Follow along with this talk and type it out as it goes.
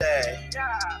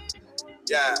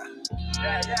Yeah.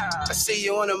 I see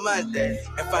you on a Monday.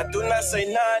 If I do not say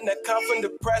none, that come from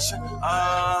depression.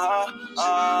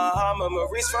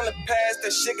 Memories from the past,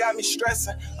 that shit got me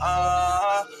stressing.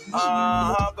 But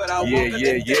I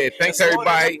Yeah. Thanks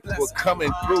everybody for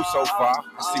coming through so far.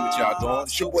 I see what y'all doing.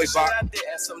 It's your boy Bach.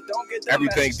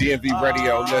 Everything DMV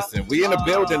Radio. Listen, we in the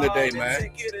building today,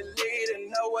 man.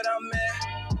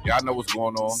 Y'all know what's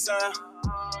going on.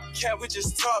 Can't we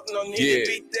just talk? No need to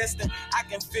be distant. I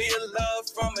can feel your love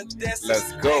from a distance.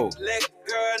 Let's go. Lit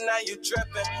girl, now you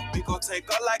dripping. We gon'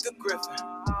 take her like a griffin.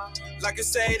 Like I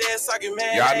say this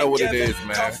argument. Y'all know what it is,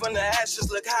 man. Come from the ashes,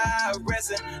 look how I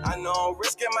risen. I know I'm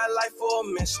risking my life for a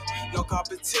mission. No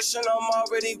competition, I'm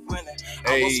already winning.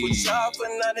 I won't switch up for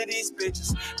none of these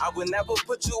bitches. I would never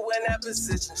put you in that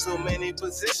position. So many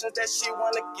positions that she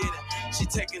wanna get in. She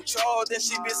take control, then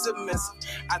she be submissive.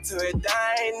 I tell her that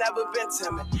I ain't never been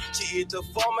timid. She eat the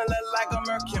formula like I'm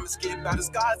her chemist. Get by the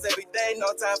scars every day,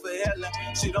 no time for healing.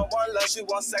 She don't want love, she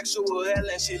want sexual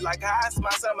healing. She like how I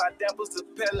smile, so my dimples to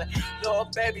peeling. Little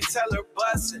baby, tell her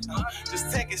bust it.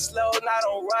 Just take it slow, not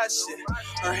don't rush it.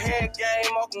 Her head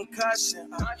game, more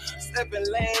concussion. Stepping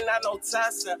lane, not no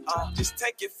tussing. Just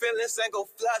take your feelings and go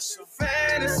flush them.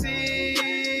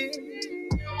 Fantasy.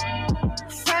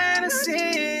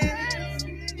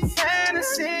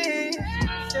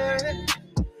 Yeah.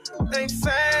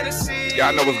 Fantasy.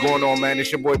 Y'all know what's going on, man.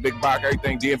 It's your boy Big Bach.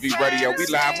 Everything DMV Radio. We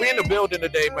live. We in the building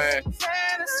today, man.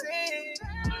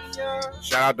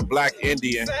 Shout out to Black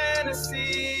Indian.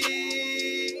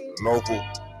 Local.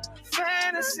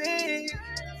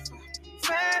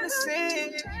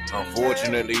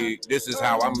 Unfortunately, this is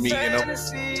how I'm meeting them.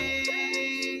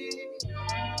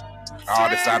 All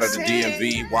the side of the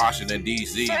DMV, Washington,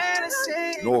 D.C.,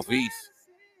 Northeast.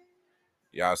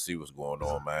 Y'all see what's going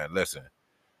on, man. Listen.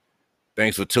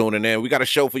 Thanks for tuning in. We got a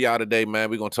show for y'all today, man.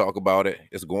 We're going to talk about it.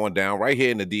 It's going down right here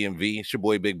in the DMV. It's your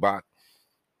boy Big Bach.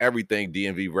 Everything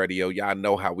DMV Radio. Y'all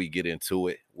know how we get into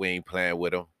it. We ain't playing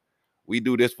with them. We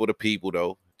do this for the people,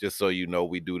 though. Just so you know,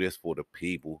 we do this for the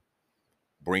people.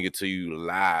 Bring it to you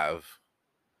live.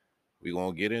 We're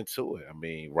going to get into it. I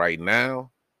mean, right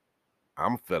now,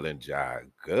 I'm feeling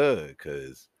good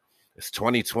because it's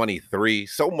 2023.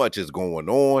 So much is going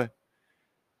on.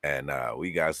 And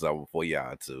we got something for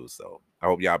y'all, too. So I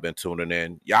hope y'all been tuning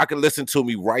in. Y'all can listen to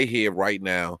me right here, right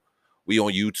now. We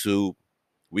on YouTube.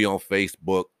 We on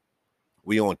Facebook.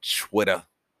 We on Twitter.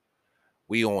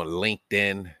 We on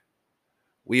LinkedIn.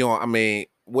 We on, I mean,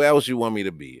 where else you want me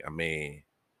to be? I mean,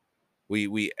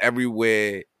 we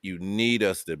everywhere you need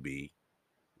us to be.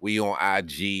 We on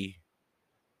IG,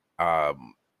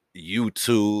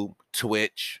 YouTube,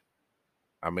 Twitch.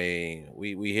 I mean,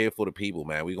 we here for the people,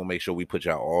 man. We gonna make sure we put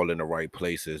y'all all in the right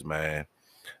places, man.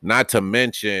 Not to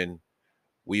mention,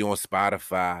 we on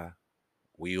Spotify.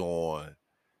 We on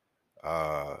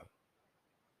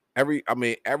every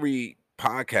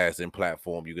podcasting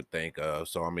platform you could think of.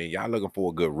 So I mean, y'all looking for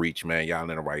a good reach, man. Y'all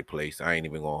in the right place. I ain't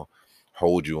even gonna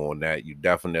hold you on that. You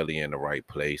definitely in the right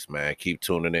place, man. Keep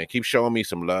tuning in. Keep showing me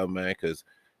some love, man, because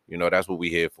you know that's what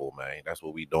we here for, man. That's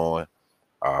what we doing.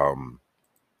 I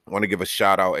want to give a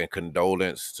shout out and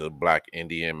condolence to Black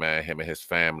Indian, man, him and his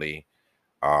family.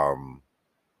 Yeah,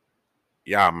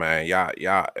 man, yeah,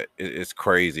 it's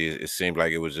crazy. It seemed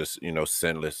like it was just, you know,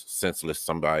 senseless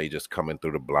somebody just coming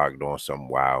through the block doing something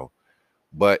wild.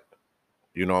 But,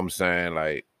 you know what I'm saying?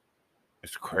 Like,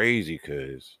 it's crazy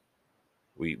because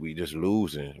we just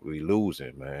losing. We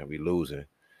losing, man. We losing.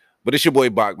 But it's your boy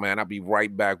Bach, man. I'll be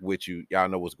right back with you. Y'all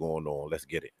know what's going on. Let's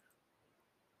get it.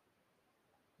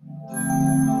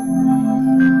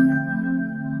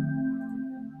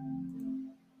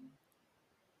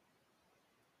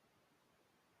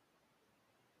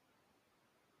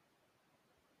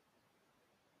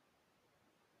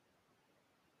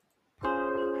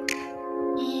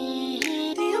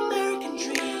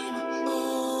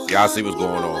 Y'all see what's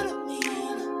going on.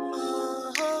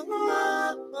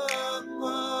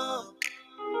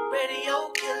 Radio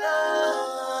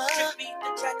killer, just beat the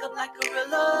track up like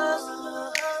gorillas.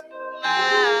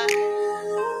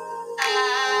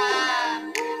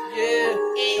 Yeah,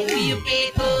 we a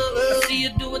big hood. I see you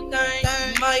do a thing.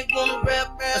 You might wanna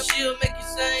rap, but she'll make you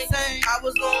sing. I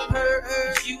was on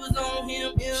her, she was on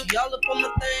him. She all up on the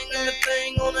thing, and the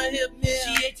thing on her hip.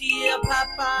 She ATL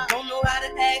Popeye, don't know how to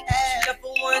act. She left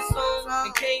for one song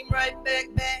and came right back,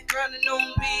 running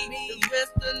on me. The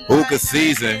rest of the night, Hookah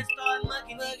season.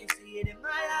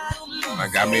 I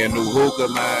got me a new hookah,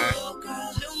 man.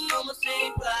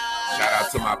 Shout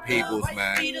out to my peoples,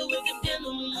 man. I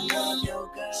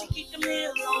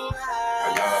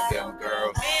love them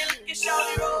girls.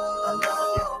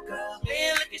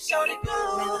 shorty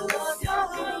go. Love your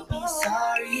girl. I'm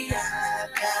sorry, I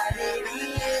got it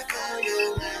here for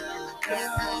your little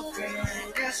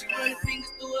girlfriend. Girl, she running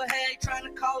fingers through her hair, trying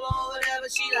to call on whatever.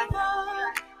 She like,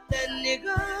 that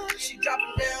nigga. She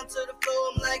dropping down to the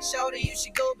floor. I'm like, shorty, you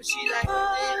should go, but she like,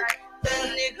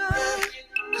 that nigga.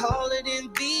 Call it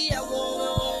NV, I want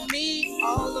her on me.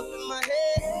 All up in my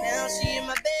head, now she in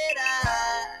my bed.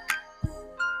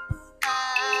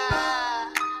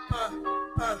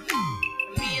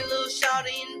 Me and little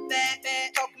shorty in the back,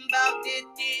 talking about this,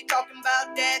 talking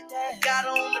about that. Got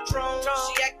her on the throne,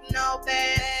 she acting all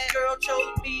bad. Girl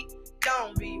chose beat,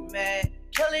 don't be mad.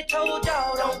 Kelly told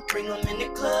y'all, don't bring them in the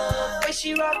club. Way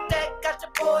she rock that, got the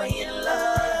boy in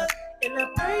love. And I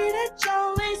pray that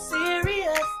y'all ain't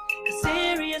serious. Cause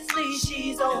seriously,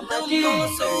 she's on my dick. Little mama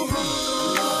so good,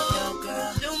 love your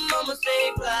girl. Little mama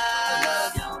say fly,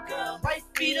 love your girl. White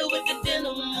beater with the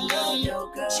denim, love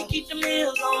your girl. She keep the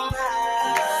meals on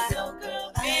high, love your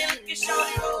girl. Man, look at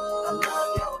shorty roll, I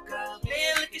love your girl.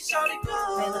 Man, look at shorty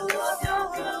go, man, I love your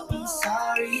girl. I'm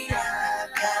sorry, I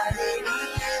got it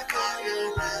here for your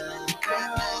little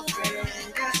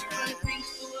girlfriend. Girl, she running fingers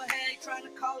through her head, trying to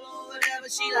call on whatever.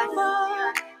 She like,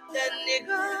 that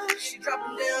nigga. She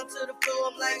dropping down to the floor.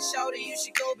 I'm like, shorty, you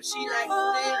should go, but she like,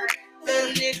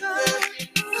 that nigga.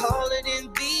 Call it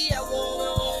NV, I want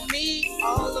her on me.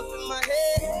 All up in my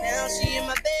head, now she in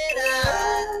my bed.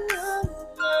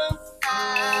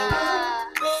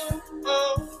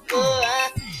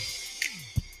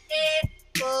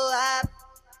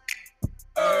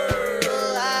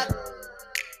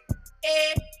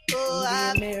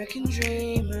 American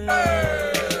dreamer.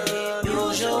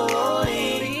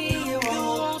 Usually, you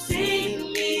won't see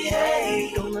me.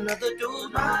 Hey, don't another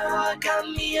dude, my heart got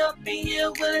me up in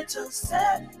here, willing to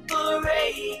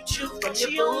separate you from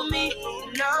your me.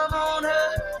 Now I'm on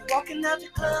her, walking out the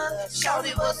club.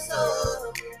 Shawty, what's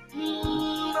up? I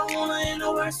want her in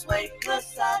the worst way,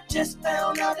 plus I just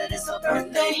found out that it's her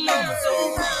birthday. Mama so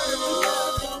good,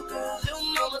 love your girl. Little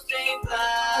mama say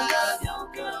fly, love your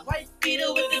girl. White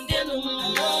beater with the denim,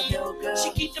 love your girl.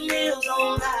 She keep the meals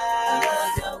on high,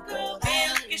 love your girl. Man,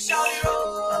 look at shorty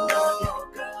roll, I love your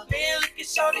girl. Man, look at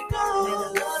shorty go, man,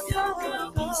 I love your girl.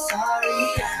 I'm sorry,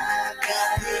 I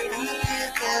got it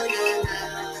here for your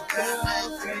little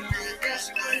girlfriend. Yeah,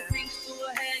 she running fingers through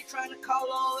her head, trying to call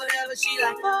on whatever. She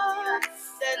like,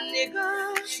 that nigga.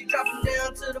 She dropping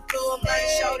down to the floor. I'm like,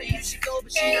 shorty, you should go,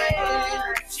 but she like,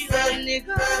 that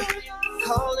nigga.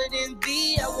 Call it NV,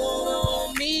 I want her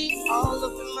on me. All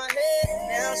up in my head,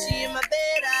 now she in my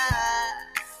bed.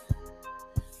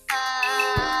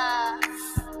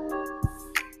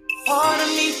 Part of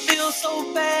me feels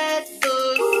so bad,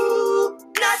 but ooh,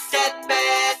 not that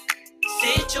bad.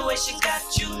 Situation got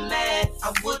you mad,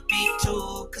 I would be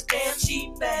too. Cause damn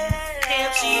she bad,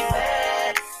 damn she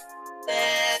bad.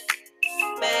 Bad,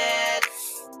 bad,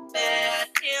 bad,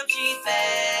 damn she's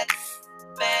bad,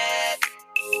 bad,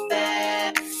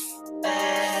 bad,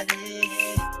 bad.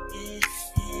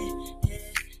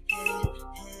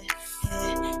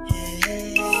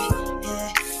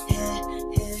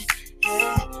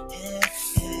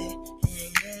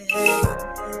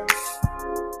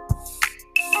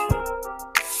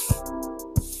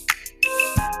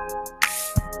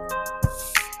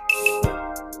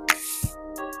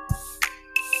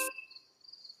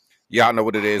 Y'all know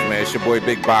what it is, man. It's your boy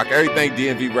Big Bach. Everything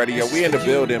DMV Radio. We in the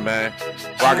building, man.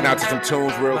 Rocking out to some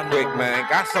tunes real quick, man.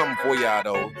 Got something for y'all,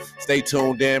 though. Stay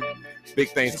tuned in.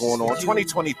 Big things going on.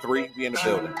 2023, we in the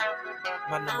building.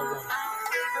 My number one.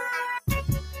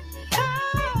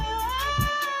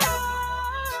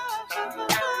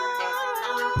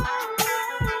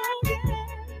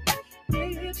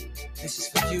 This is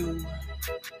for you,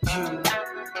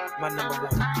 my number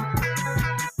one.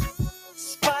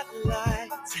 Spotlight,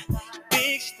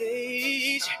 big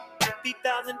stage,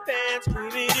 50,000 fans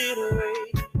screaming it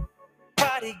away.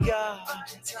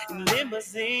 Bodyguards and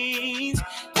limousines,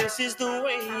 this is the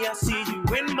way I see you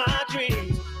in my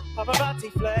dreams.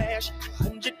 Paparazzi flash,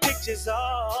 100 pictures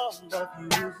all of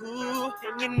you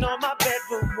hanging on my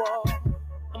bedroom wall.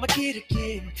 I'm a kid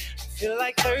again, I feel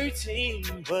like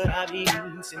 13, but I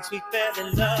mean, since we fell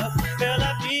in love, girl,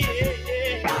 I'm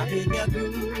in your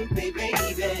groove, baby.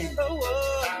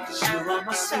 Oh, cause you are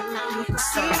my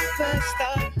superstar,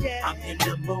 yeah. I'm your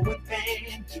number one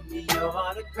fan, give me your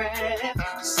autograph,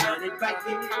 sign it right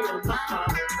here on my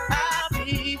heart.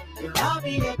 I'll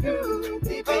be your groove,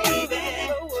 baby.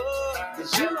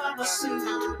 Cause you are my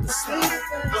superstar,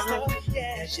 yeah.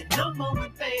 As your number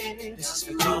one fan, this is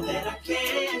for all that I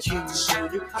can do to show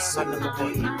you how super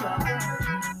you are.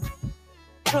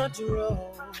 Control,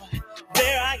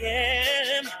 there I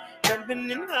am,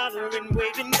 jumping and hollering,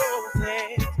 waving both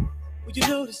hands. Will you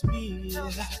notice me,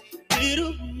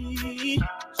 little me?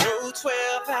 So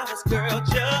 12 hours, girl,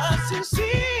 just to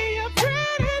see your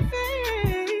pretty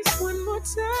face one more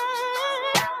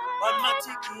time. On my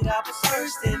ticket, I was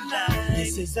first in line.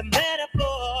 This is a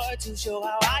metaphor to show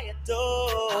how I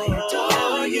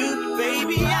adore you,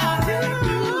 baby.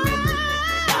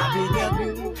 I'll be your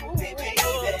groove, baby.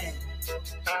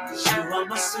 You are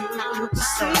my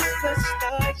superstar.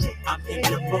 I'm in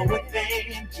the moment,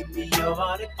 babe. Give me your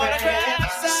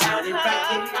autograph. Sign it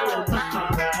right here on my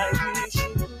heart.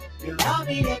 I'll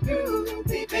be your groove,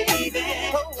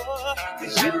 baby.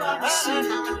 Cause you are my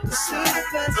superstar.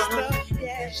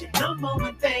 Cause you're the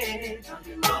moment, babe.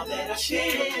 All that I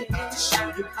share to show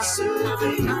you how super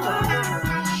you are.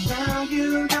 Now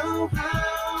you know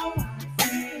how I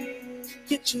feel.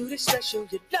 You're truly special.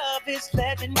 Your love is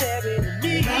legendary to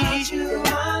me. Without you,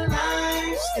 my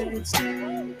life stands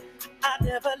still. I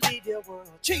never leave your world.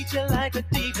 Treat you like a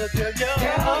diva, girl.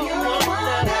 You're one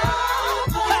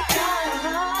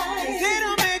they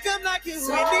don't make them like you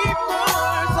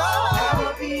anymore. So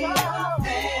I'll be your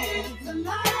fan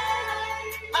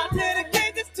tonight. I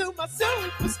dedicate this to my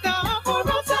superstar for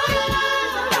all time.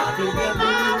 I'll be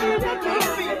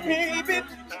your baby.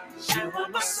 You are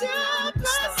my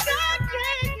superstar.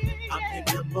 I'm in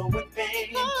the moment, babe.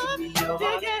 Give me your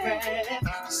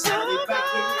autograph. Sign it back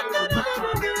here on my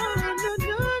heart.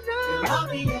 I'll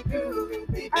be your groovy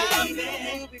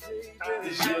baby.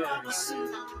 Cause you are my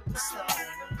superstar.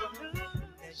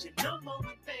 As you know,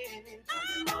 moment, baby. I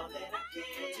do all that I can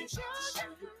to show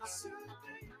you how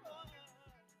super you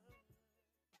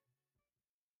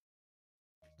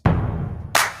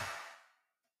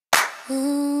are.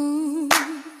 Ooh.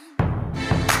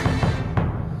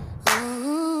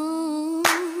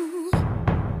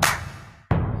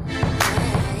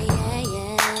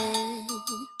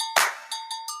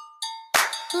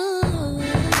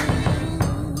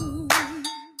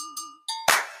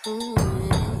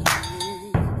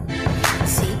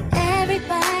 See,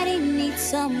 everybody needs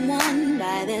someone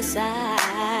by their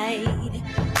side,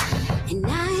 and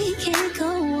I can't go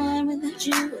on without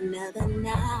you another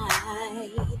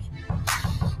night.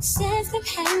 Since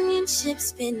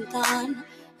companionship's been gone,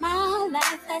 my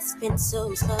life has been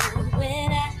so slow.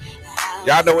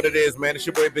 Y'all know what it is, man. It's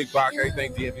your boy Big Bach.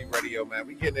 Everything DMV Radio, man.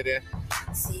 We getting it in.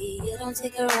 See, you don't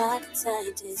take a rocket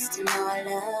scientist to know I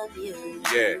love you.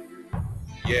 Yeah.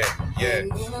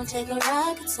 And you don't take a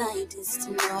rocket scientist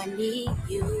to know I need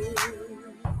you.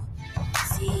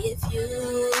 See, if you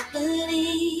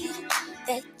believe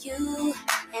that you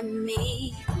and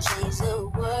me can change the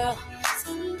world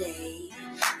someday,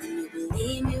 then you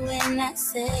believe me when I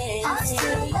say I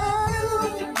still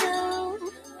love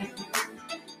you.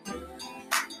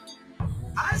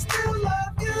 I still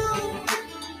love you.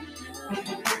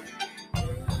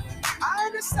 I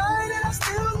decided I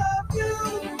still love you.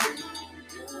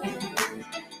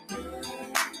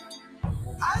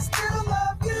 I still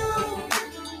love you.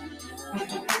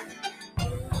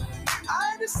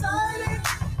 I decided.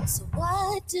 So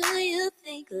what do you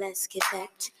think? Let's get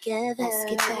back together.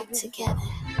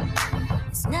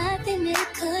 There's nothing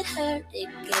it could hurt. It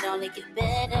could only get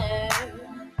better.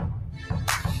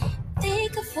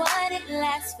 Think of what it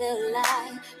last felt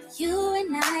like. You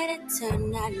and I to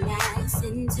turn our nights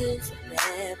into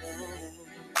forever.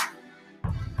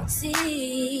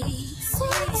 See,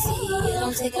 you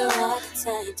don't take a rocket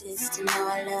scientist to know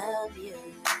I love you.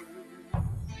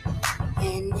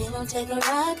 And you don't take a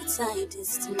rocket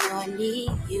scientist to know I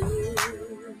need you.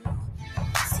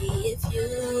 See, if you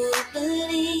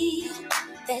believe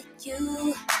that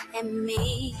you and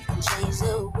me can change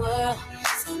the world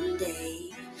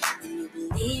someday, then you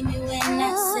believe me when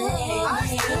I say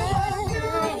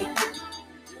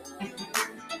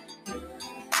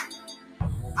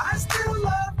I still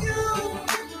love you.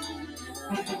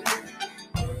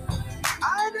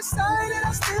 I decided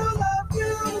I still love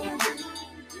you.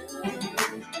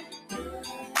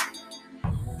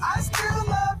 I still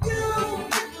love you.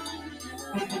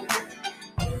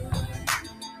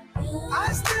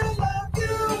 I still love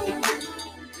you.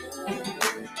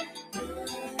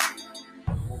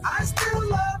 I still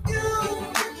love you.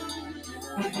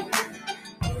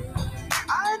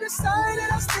 I decided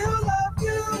I still love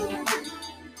you.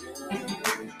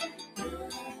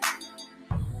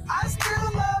 I still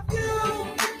love you.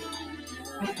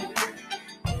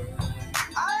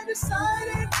 I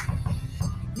decided.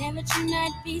 never dreamed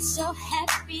I'd be so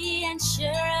happy and sure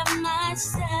of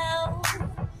myself.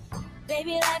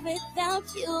 Baby, life without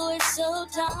you is so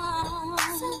dumb.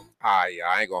 I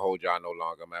ain't gonna hold y'all no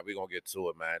longer, man. We gonna get to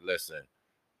it, man. Listen,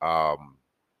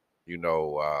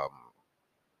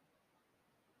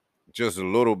 just a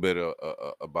little bit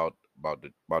about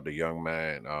the young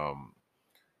man.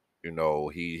 You know,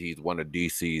 he's one of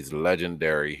DC's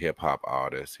legendary hip hop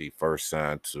artists. He first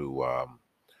signed to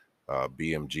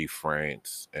BMG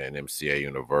France and MCA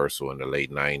Universal in the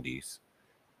late '90s.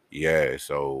 Yeah,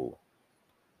 so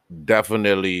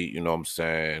definitely, you know what I'm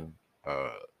saying,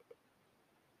 a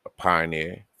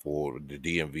pioneer for the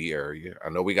DMV area. I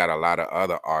know we got a lot of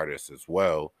other artists as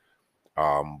well,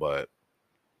 but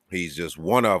he's just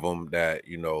one of them that,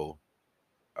 you know,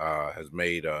 has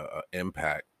made a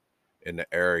impact in the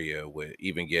area with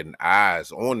even getting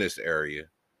eyes on this area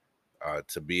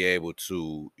to be able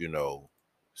to, you know,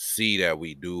 see that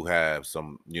we do have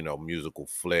some, you know, musical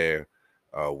flair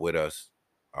with us.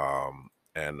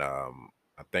 And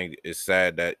I think it's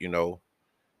sad that, you know,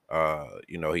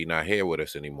 he not here with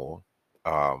us anymore.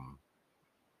 Um,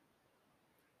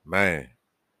 man,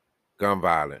 gun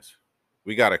violence.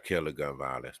 We gotta kill the gun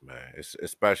violence, man. It's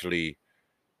especially,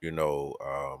 you know,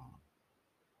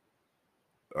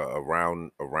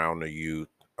 around the youth,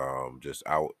 just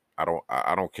out. I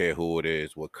don't care who it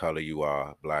is, what color you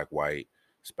are, black, white,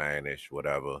 Spanish,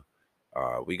 whatever.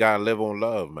 We gotta live on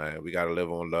love, man. We gotta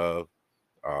live on love.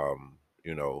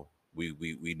 You know,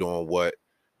 we doing what,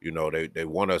 you know, they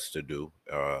want us to do.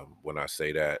 When I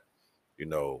say that, you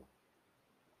know,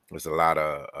 there's a lot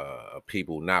of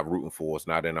people not rooting for us,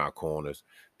 not in our corners,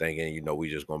 thinking, you know, we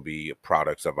just gonna be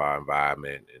products of our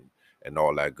environment and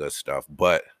all that good stuff.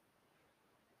 But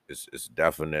it's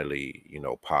definitely, you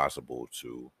know, possible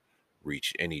to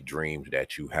reach any dreams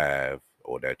that you have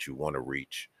or that you want to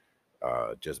reach,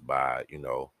 just by, you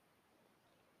know,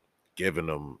 giving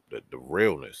them the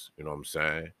realness, you know what I'm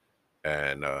saying?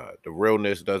 And the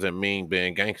realness doesn't mean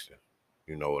being gangster.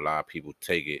 You know, a lot of people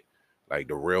take it like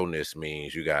the realness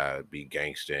means you gotta be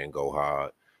gangster and go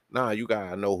hard. Nah, you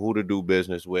gotta know who to do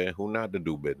business with, who not to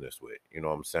do business with. You know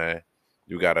what I'm saying?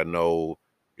 You gotta know,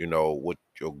 you know, what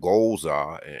your goals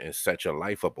are and set your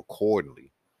life up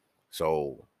accordingly.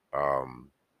 So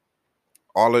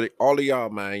all of y'all,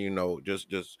 man, you know,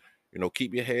 just you know,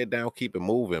 keep your head down, keep it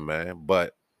moving, man.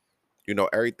 But you know,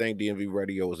 everything DMV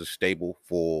Radio is a staple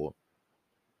for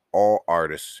all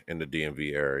artists in the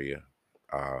DMV area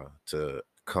to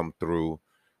come through,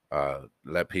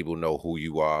 let people know who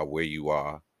you are, where you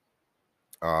are.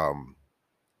 Um,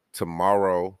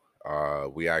 Tomorrow,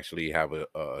 we actually have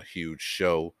a huge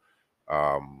show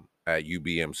at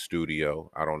UBM Studio.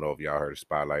 I don't know if y'all heard of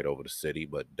Spotlight Over the City,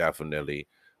 but definitely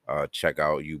check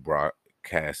out U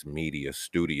Broadcast Media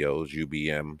Studios,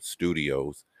 UBM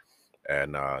Studios,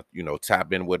 and you know,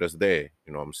 tap in with us there.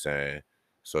 You know what I'm saying,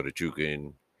 so that you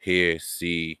can hear,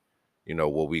 see, you know,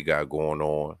 what we got going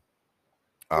on.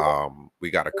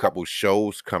 We got a couple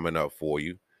shows coming up for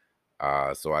you.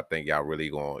 So I think y'all really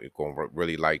gonna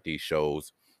really like these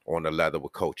shows. On the Leather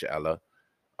with Coach Ella.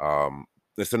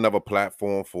 It's another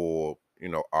platform for, you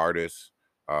know, artists,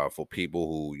 for people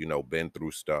who, you know, been through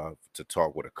stuff, to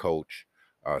talk with a coach,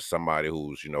 somebody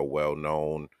who's, you know, well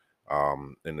known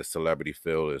in the celebrity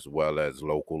field as well as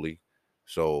locally.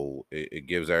 So it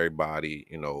gives everybody,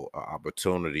 you know, an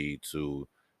opportunity to,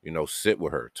 you know, sit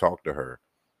with her, talk to her,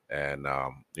 and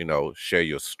you know, share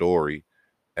your story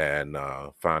and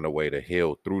find a way to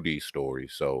heal through these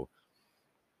stories. So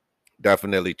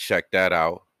definitely check that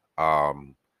out.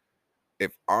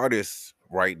 If artists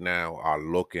right now are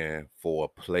looking for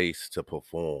a place to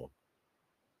perform,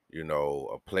 you know,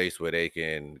 a place where they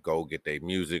can go get their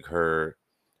music heard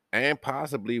and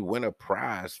possibly win a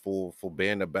prize for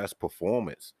being the best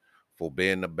performance, for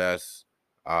being the best,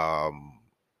 um,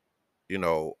 you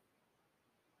know,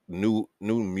 new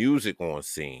music on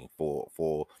scene,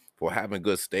 for having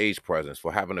good stage presence,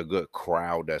 for having a good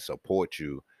crowd that supports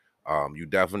you. You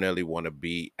definitely want to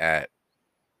be at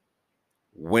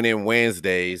Winning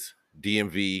Wednesdays,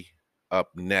 DMV up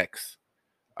next,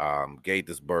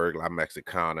 Gaithersburg, La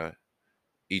Mexicana,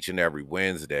 each and every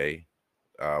Wednesday,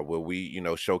 where we, you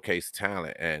know, showcase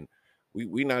talent. And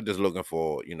we not just looking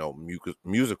for, you know,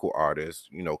 musical artists,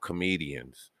 you know,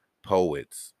 comedians,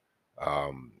 poets,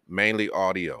 mainly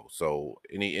audio. So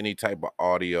any type of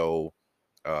audio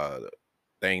uh,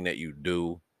 thing that you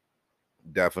do,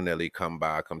 definitely come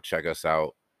by, come check us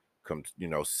out, come, you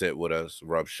know, sit with us,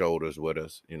 rub shoulders with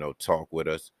us, you know, talk with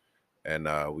us, and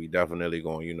we definitely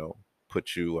going to, you know,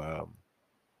 put you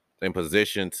in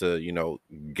position to, you know,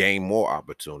 gain more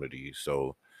opportunities.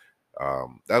 So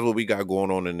that's what we got going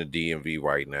on in the DMV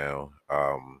right now.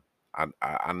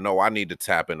 I know I need to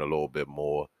tap in a little bit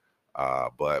more,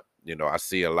 but you know, I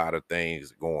see a lot of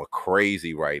things going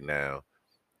crazy right now.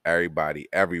 Everybody,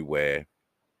 everywhere.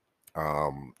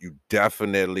 You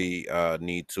definitely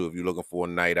need to, if you're looking for a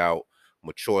night out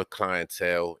mature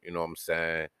clientele, you know what I'm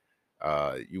saying?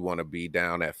 You want to be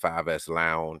down at 5S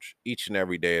Lounge each and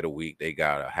every day of the week. They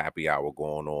got a happy hour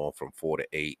going on from 4 to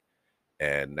 8.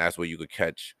 And that's where you could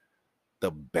catch the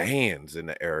bands in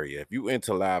the area. If you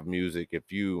into live music, if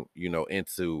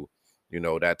into,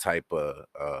 that type of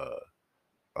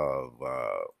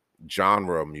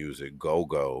genre of music,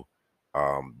 go-go,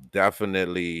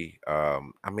 definitely,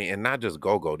 and not just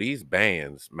go-go, these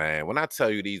bands, man, when I tell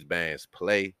you these bands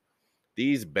play,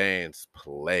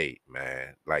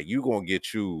 man. Like, you gonna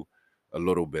get you a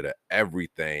little bit of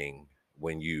everything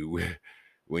when you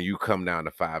when you come down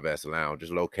to 5S Lounge.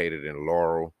 It's located in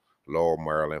Laurel,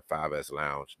 Maryland. 5S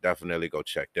Lounge. Definitely go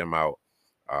check them out.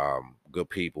 Good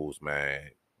peoples, man.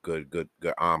 Good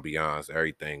ambiance.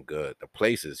 Everything good. The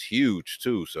place is huge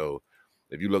too. So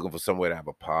if you're looking for somewhere to have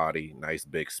a party, nice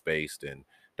big space, then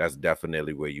that's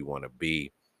definitely where you want to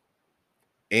be.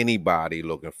 Anybody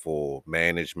looking for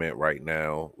management right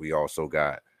now, we also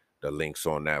got the links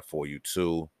on that for you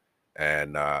too.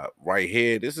 And right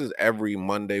here, this is every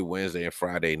Monday, Wednesday, and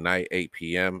Friday night, 8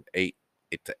 p.m., 8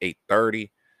 to 8:30.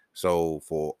 So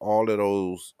for all of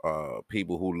those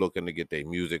people who looking to get their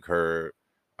music heard,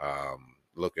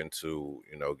 looking to,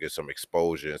 get some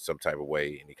exposure in some type of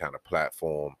way, any kind of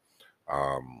platform,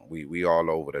 we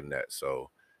all over the net. So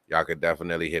y'all could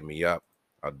definitely hit me up.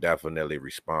 I'll definitely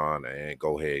respond and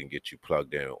go ahead and get you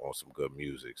plugged in on some good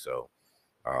music. So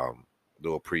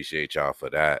do appreciate y'all for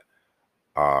that.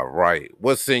 All right.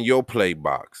 What's in your play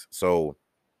box? So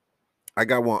I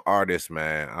got one artist,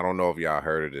 man. I don't know if y'all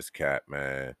heard of this cat,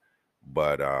 man,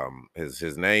 but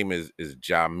his name is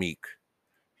Jameek.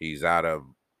 He's out of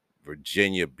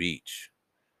Virginia Beach.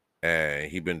 And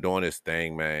he been doing his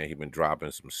thing, man. He been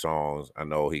dropping some songs. I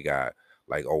know he got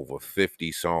like over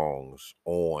 50 songs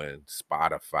on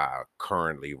Spotify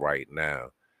currently right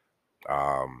now.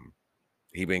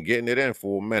 He been getting it in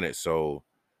for a minute. So,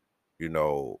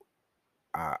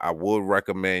 I would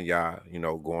recommend y'all,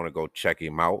 going to go check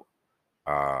him out.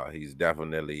 He's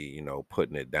definitely,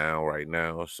 putting it down right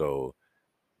now. So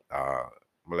I'm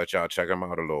gonna let y'all check him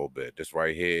out a little bit. This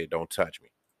right here, Don't Touch Me.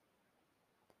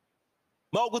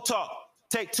 Mogul Talk,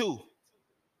 take 2.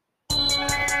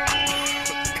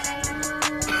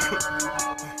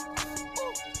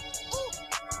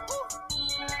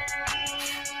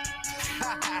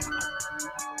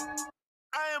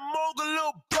 I am Mogul,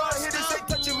 little boy. Hitters ain't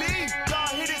touching me. Y'all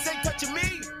hitters ain't touching me.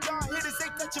 Y'all hitters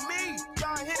ain't touching me.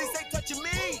 Y'all hitters ain't touching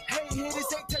me. Hey,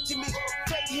 hitters ain't touching me.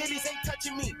 Fake hitters ain't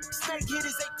touching me. Snake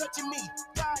hitters ain't touching me.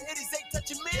 Y'all hitters ain't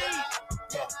touching me.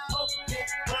 Yeah, oh, yeah.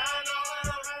 Grind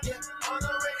on the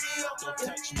radio. Don't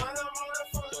touch me. When I'm on the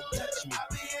phone, don't touch me. I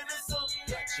be in the zone.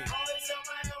 Touch it. Always on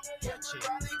my own. Touch it.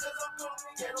 Probably cause I'm gone.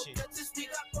 Touch it. Touch the speak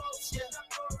I post. Yeah.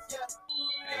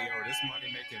 Hey, yo, this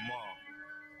money making mall.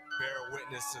 Bear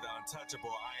witness to the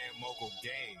untouchable I Am Mogul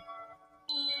game.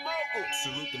 Mogul!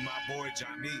 Salute to my boy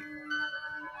Jameek.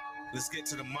 Let's get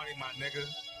to the money, my nigga.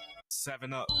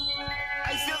 7 Up.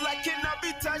 I feel like cannot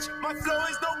be touched. My flow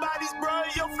is nobody's, bro.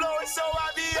 Your flow is so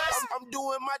obvious. I'm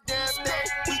doing my damn thing.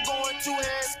 We going to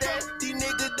handstand. These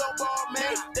niggas don't ball,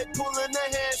 man. They pulling the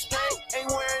hamstring.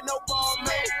 Ain't wearing no ball,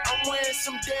 man. I'm wearing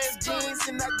some damn jeans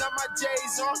and I got my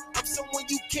J's on. I'm someone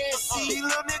you can't see. These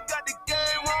little niggas got the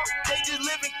game wrong. They just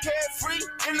living carefree.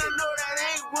 And I know that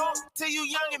ain't wrong. Till you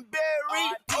young and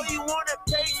buried. All you wanna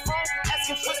pay for,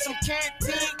 asking for some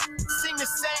canteen. Sing the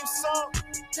same song.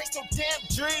 Take some damn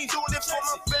dreams. Doing it for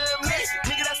my family.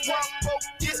 Nigga, that's why I'm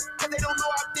focused. Cause they don't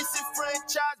know how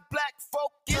disenfranchised black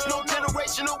folk is. No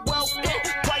generational wealth.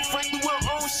 Quite frankly, we don't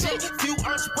own shit. Few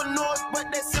entrepreneurs, but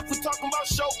that's if we talking about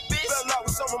showbiz. Fell out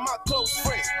with some of my close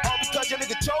friends. All because your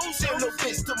nigga chose him. Little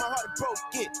bitch till my heart broke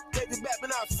it. Baby back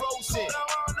when I frozen. Now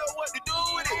I don't know what to do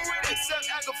with it. Except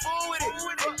act a fool with it.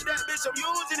 Fuck that bitch, I'm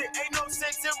using it. Ain't no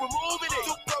sense in removing it.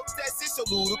 Too broke, that's it, so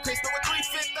ludicrous. Know what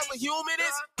 3/5 of a human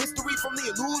is? History from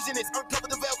the illusionist. Uncover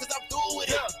the veil cause I'm through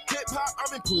with it. Hip hop,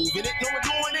 I'm improving it. No one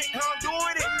doing it, how I'm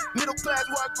doing it. Middle class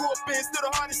where I grew up in. Still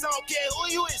the hardest, I don't care who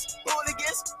you is. Who it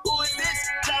against? Who is this?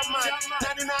 Job mine.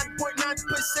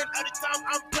 99.9% of the time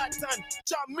I'm platinum.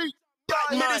 Job me.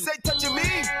 Y'all hitters ain't touching me.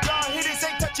 Y'all hitters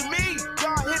ain't touching me.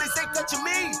 Y'all hitters ain't touching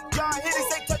me. Y'all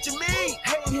hitters ain't touching me.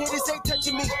 Hey, hitters ain't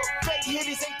touching me. Fake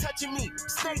hitters ain't touching me.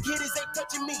 Snake hitters ain't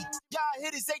touching me. Y'all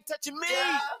hitters ain't touching me.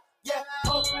 Yeah,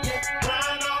 oh yeah.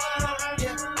 Grind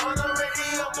on the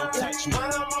radio. Don't touch me.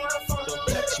 When I'm on the phone, Don't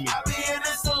touch me. I be in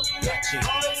the zone. Touch it.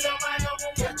 Always on my own.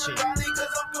 Touch it. Probably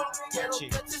cause I'm gone. Touch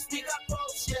it. Touch the speak I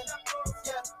post. Yeah.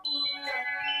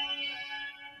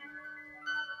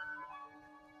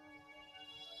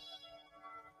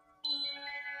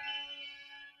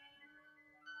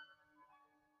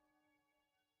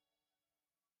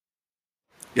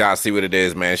 Y'all see what it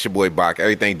is, man. It's your boy Bach.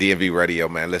 Everything DMV Radio,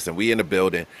 man. Listen, we in the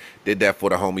building. Did that for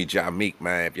the homie Jameek,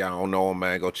 man. If y'all don't know him,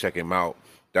 man, go check him out.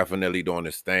 Definitely doing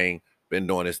this thing. Been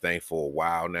doing this thing for a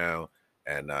while now.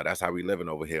 And that's how we living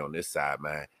over here on this side,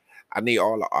 man. I need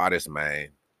all the artists,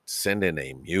 man, send in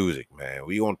their music, man.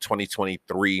 We on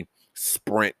 2023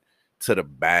 sprint to the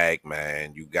bag,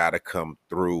 man. You got to come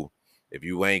through. If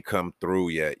you ain't come through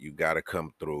yet, you got to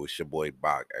come through. It's your boy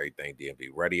Bach, Everything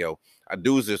DMV Radio. I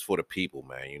do this for the people,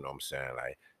 man. You know what I'm saying?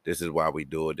 Like, this is why we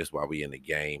do it. This is why we in the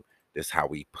game. This is how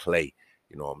we play.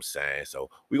 You know what I'm saying? So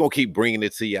we're going to keep bringing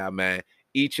it to y'all, man,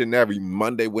 each and every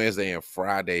Monday, Wednesday, and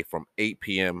Friday from 8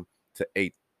 p.m. to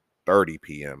 8:30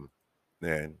 p.m.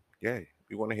 And, yeah,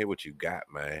 we want to hear what you got,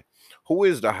 man. Who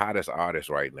is the hottest artist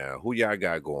right now? Who y'all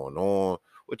got going on?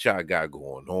 What y'all got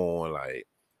going on? Like,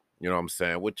 you know what I'm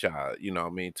saying? What y'all, you know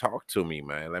what I mean? Talk to me,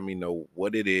 man. Let me know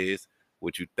what it is,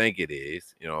 what you think it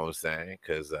is. You know what I'm saying?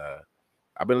 Because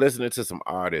I've been listening to some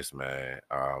artists, man,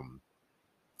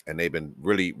 and they've been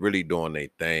really, really doing their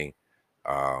thing.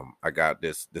 I got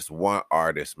this one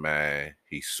artist, man.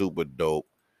 He's super dope.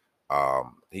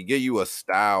 He give you a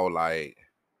style like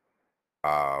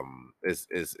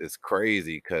it's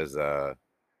crazy because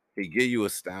he give you a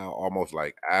style almost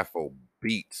like Afro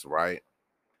beats, right?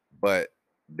 But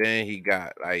then he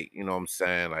got like, you know what I'm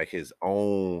saying, like his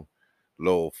own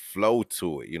little flow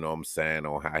to it, you know what I'm saying,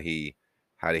 on how he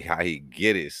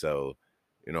get it. So,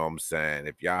 you know what I'm saying,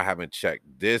 if y'all haven't checked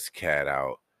this cat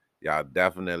out, y'all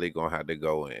definitely gonna have to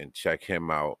go and check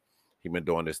him out. He been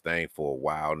doing this thing for a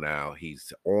while now.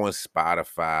 He's on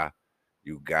Spotify.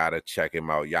 You gotta check him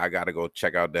out. Y'all gotta go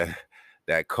check out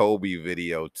that Kobe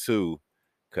video too,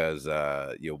 because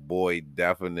your boy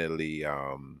definitely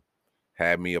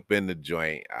had me up in the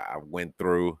joint. I went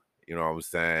through, you know what I'm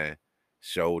saying,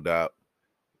 showed up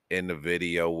in the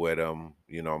video with him,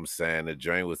 you know what I'm saying. The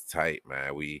joint was tight,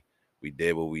 man. We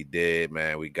did what we did,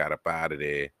 man. We got up out of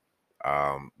there.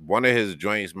 One of his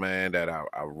joints, man, that I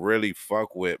really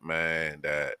fuck with, man,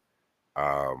 that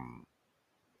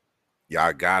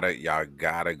y'all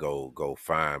gotta go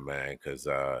find, man, because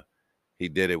he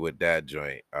did it with that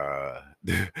joint.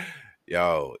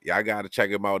 Yo, y'all gotta check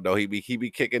him out though. He be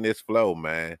kicking his flow,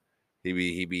 man. He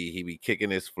be kicking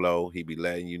his flow. He be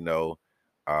letting you know.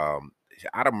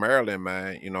 Out of Maryland,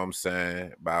 man. You know what I'm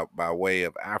saying? By way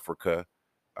of Africa.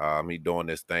 He doing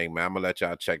this thing, man. I'm gonna let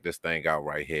y'all check this thing out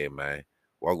right here, man.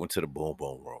 Welcome to the Boom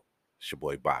Boom Room. It's your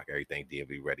boy Bach, Everything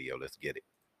DMV Radio. Let's get it.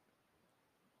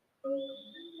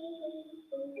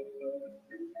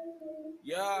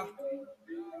 Yeah.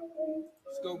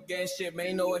 Scope gang shit, man.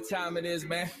 You know what time it is,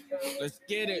 man. Let's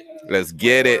get it. Let's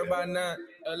get it.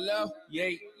 Hello?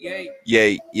 Yay, yay.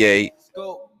 Yay, yay.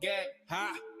 Scope gang,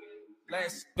 ha.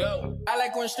 Let's go. I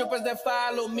like when strippers that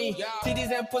follow me.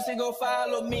 Titties and pussy go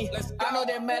follow me. I know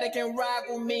that Matter can rock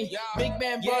with me. Big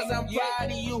Band Bros, I'm proud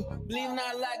of you. Believe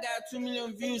not like got 2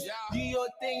 million views. Do your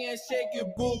thing and shake it,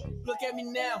 boo. Look at me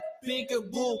now,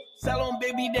 peekaboo. Salon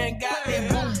baby, then got it,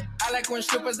 boom. I like when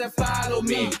strippers that follow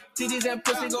me. Titties and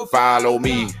pussy go follow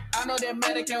me. I know that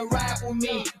Matter can rock with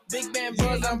me. Big Band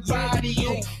Bros, I'm proud of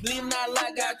you. Believe not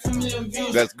like got 2 million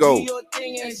views. Let's go. Do your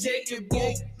thing and shake it,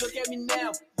 boo. Look at me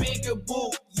now,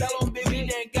 peekaboo. Salon baby,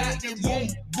 then got it, boom.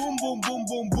 Boom, boom, boom,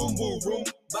 boom, boom, boom, boom.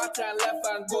 Back and left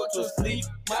and go to sleep.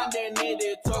 Man, they need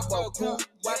to talk about cool.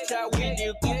 Watch out with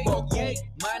the cook about cool.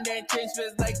 Man, they change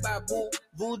face like baboon.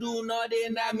 Voodoo, no, they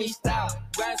not me style.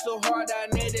 Grind so hard, I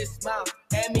need a smile.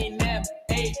 Eminem,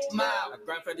 8 Mile. I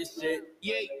grind for this shit.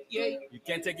 Yay, yay. You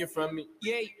can't take it from me.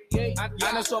 Yay, yay.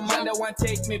 I know some man that want to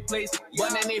take me place.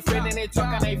 One and they friend and they talk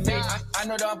on their face. I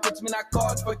know that puts me in a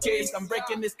cards for case. I'm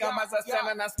breaking this scam as I stand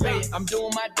on a space. I'm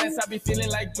doing my dance, I be feeling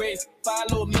like grace.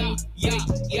 Follow me, yay,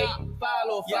 yay.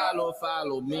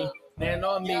 Follow me. They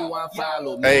know me, want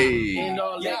follow me. Hey. They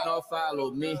don't let no follow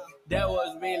me. That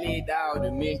was really down to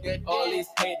me. All this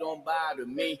hate don't bother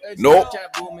me. Nope.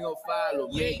 Chat boom, go follow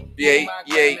me. Yay,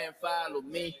 yay. Follow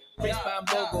me. Chris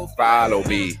Bambo, go Follow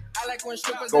me. I like when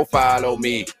strippers Go follow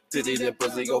me. Titties and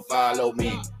pussy, go follow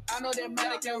me. I know that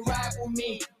Matter can rock with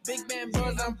me. Big Band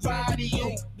Bros, I'm proud of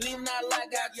you. Believe not like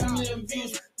got 2 million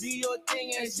views. Do your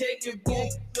thing and shake it, boom.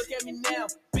 Look at me now,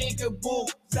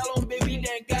 peekaboo. Salon baby,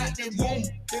 then got it, boom.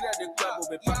 Sit at the club, we'll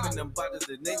be popping them bottles.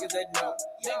 The niggas that know.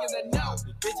 The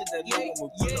bitches that know when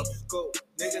we put up the scope.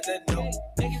 Niggas that know.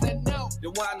 The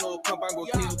one no come and go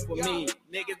kill for me.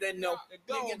 Niggas that know.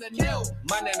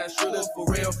 Man and I shooters for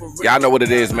real. Y'all know what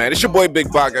it is, man. It's your boy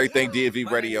Big Bach, Everything DMV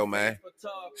Radio, man.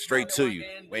 Straight to you.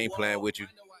 We ain't playing with you.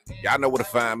 Y'all know where to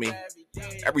find me.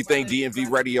 Everything DMV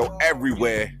Radio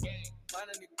everywhere.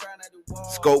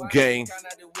 Scope Gang,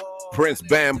 Prince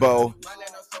Bambo,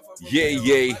 Yay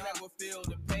Yay,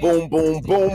 Boom, boom, boom.